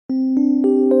Yeni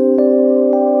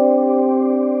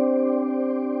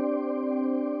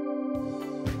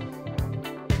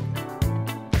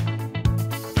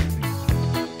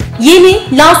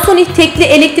Lansinoh Tekli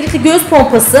Elektrikli Göğüs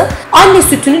Pompası, anne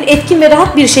sütünün etkin ve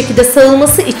rahat bir şekilde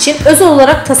sağılması için özel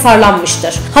olarak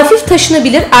tasarlanmıştır. Hafif,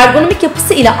 taşınabilir, ergonomik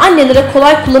yapısı ile annelere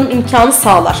kolay kullanım imkanı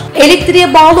sağlar.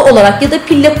 Elektriğe bağlı olarak ya da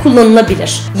pille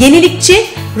kullanılabilir. Yenilikçi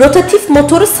Rotatif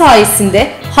Motoru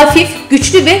sayesinde hafif,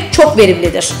 güçlü ve çok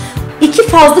verimlidir. 2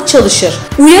 fazlı çalışır.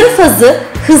 Uyarı Fazı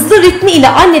hızlı ritmi ile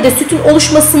annede sütün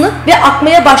oluşmasını ve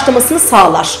akmaya başlamasını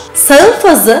sağlar. Sağım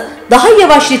Fazı daha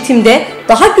yavaş ritimde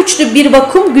daha güçlü bir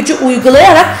vakum gücü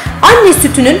uygulayarak anne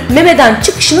sütünün memeden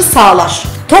çıkışını sağlar.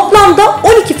 Toplamda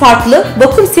 12 farklı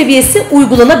vakum seviyesi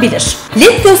uygulanabilir.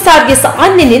 LED göstergesi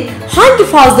annenin hangi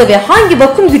fazla ve hangi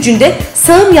vakum gücünde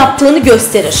sağım yaptığını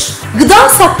gösterir. Gıda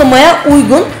saklamaya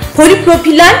uygun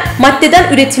polipropilen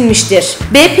maddeden üretilmiştir.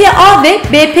 BPA ve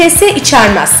BPS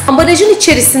içermez. Ambalajın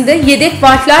içerisinde yedek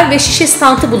valfler ve şişe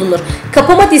stantı bulunur.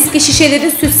 Kapama diski şişelerin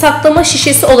süt saklama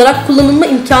şişesi olarak kullanılma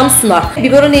imkanı sunar.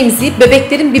 Biberon emziği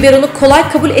bebeklerin biberonu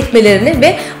kolay kabul etmelerini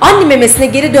ve anne memesine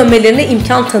geri dönmelerine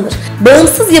imkan tanır.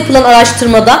 Bağımsız yapılan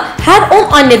araştırmada her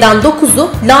 10 anneden 9'u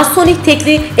Lansinoh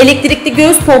Tekli Elektrikli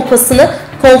Göğüs Pompasını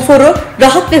konforu,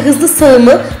 rahat ve hızlı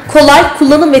sağımı, kolay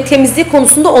kullanım ve temizliği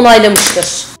konusunda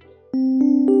onaylamıştır.